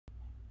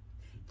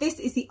This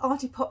is the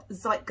Artipoppe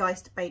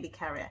Zeitgeist baby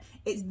carrier.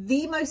 It's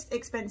the most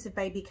expensive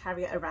baby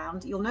carrier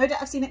around. You'll no doubt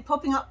have seen it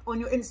popping up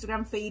on your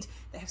Instagram feed.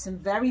 They have some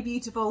very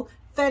beautiful,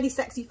 fairly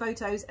sexy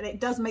photos, and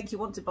it does make you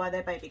want to buy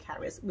their baby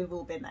carriers. We've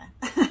all been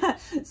there.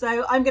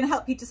 So I'm going to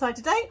help you decide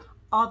today,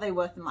 are they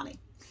worth the money?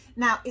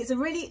 Now, it's a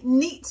really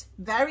neat,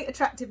 very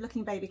attractive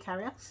looking baby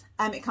carrier.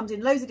 It comes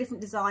in loads of different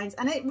designs,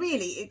 and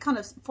it kind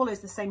of follows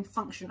the same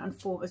function and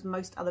form as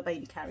most other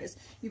baby carriers.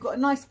 You've got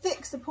a nice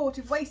thick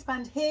supportive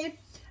waistband here.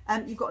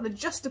 You've got an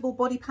adjustable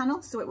body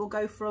panel, so it will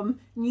go from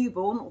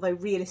newborn, although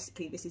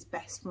realistically this is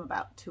best from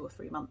about 2 or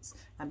 3 months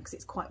because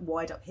it's quite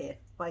wide up here.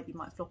 Baby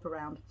might flop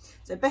around.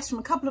 So best from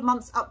a couple of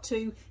months up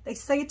to, they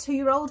say, a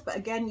 2-year-old, but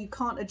again, you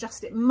can't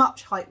adjust it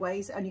much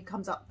height-ways. It only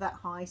comes up that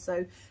high.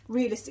 So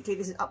realistically,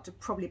 this is up to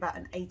probably about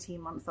an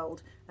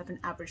 18-month-old of an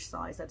average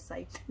size, I'd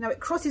say. Now it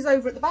crosses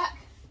over at the back.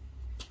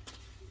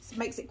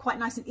 Makes it quite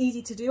nice and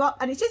easy to do up,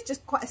 and it's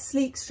just quite a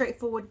sleek,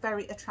 straightforward,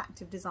 very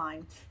attractive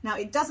design. Now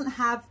it doesn't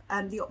have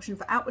the option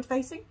for outward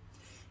facing.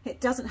 It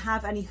doesn't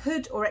have any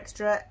hood or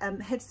extra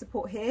head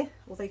support here,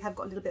 although you have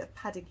got a little bit of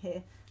padding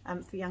here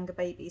for younger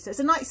babies. So it's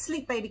a nice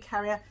sleek baby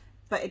carrier,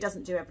 but it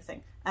doesn't do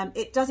everything.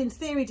 It does in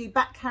theory do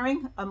back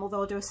carrying,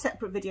 although I'll do a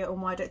separate video on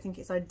why I don't think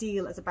it's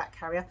ideal as a back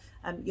carrier.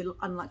 You're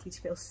unlikely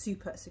to feel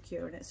super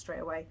secure in it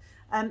straight away.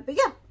 But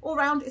yeah, all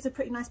round it's a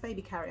pretty nice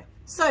baby carrier.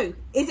 So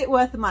is it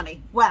worth the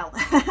money? Well,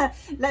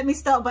 let me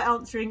start by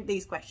answering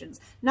these questions.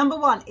 Number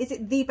 1, is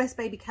it the best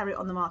baby carrier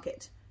on the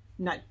market?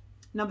 No.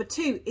 Number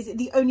 2, is it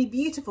the only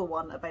beautiful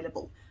one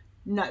available?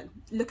 No.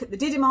 Look at the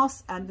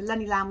Didymos and the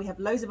Lenny Lamb. We have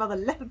loads of other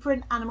leopard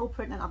print, animal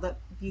print and other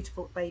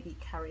beautiful baby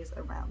carriers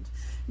around.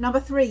 Number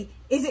 3,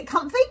 is it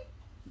comfy?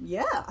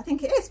 Yeah, I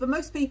think it is. For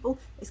most people,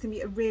 it's going to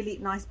be a really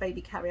nice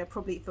baby carrier,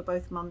 probably for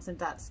both mums and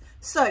dads.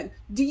 So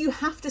do you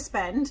have to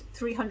spend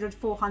 300,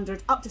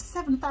 400, up to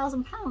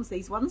 £7,000,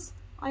 these ones,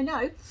 I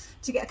know,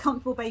 to get a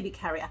comfortable baby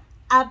carrier?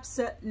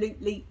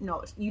 Absolutely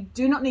not. You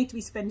do not need to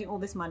be spending all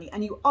this money,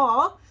 and you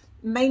are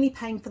mainly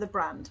paying for the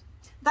brand.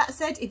 That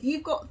said, if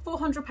you've got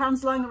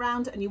 £400 lying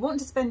around and you want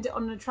to spend it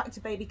on an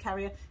attractive baby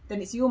carrier,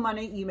 then it's your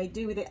money. You may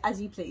do with it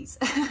as you please.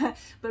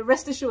 But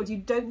rest assured, you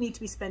don't need to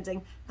be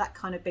spending that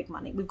kind of big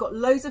money. We've got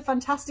loads of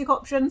fantastic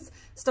options,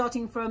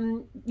 starting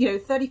from,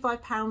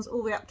 £35 all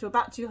the way up to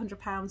about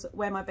 £200 at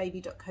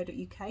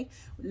wearmybaby.co.uk.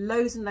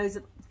 Loads and loads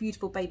of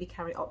beautiful baby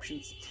carrier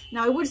options.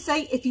 Now, I would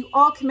say if you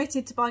are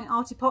committed to buying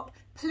Artipoppe,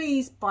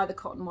 please buy the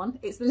cotton one.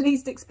 It's the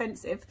least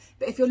expensive.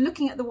 But if you're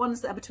looking at the ones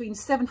that are between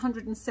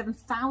 £700 and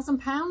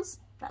 £7,000,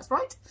 that's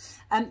right,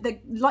 they're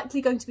likely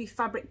going to be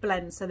fabric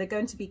blends. So they're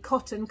going to be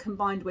cotton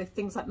combined with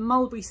things like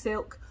mulberry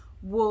silk,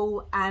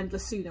 wool and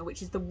Lasuna,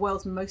 which is the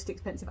world's most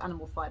expensive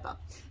animal fibre.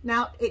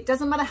 Now, it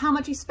doesn't matter how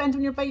much you spend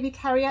on your baby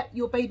carrier,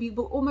 your baby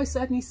will almost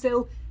certainly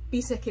still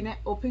be sick in it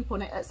or poop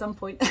on it at some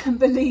point. And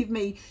believe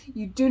me,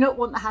 you do not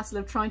want the hassle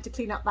of trying to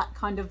clean up that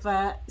kind of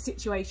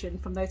situation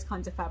from those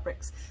kinds of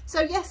fabrics.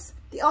 So yes,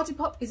 the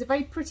Artipoppe is a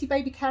very pretty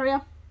baby carrier.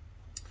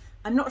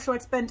 I'm not sure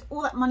I'd spend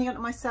all that money on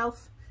it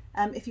myself.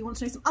 If you want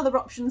to know some other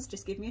options,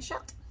 just give me a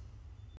shout.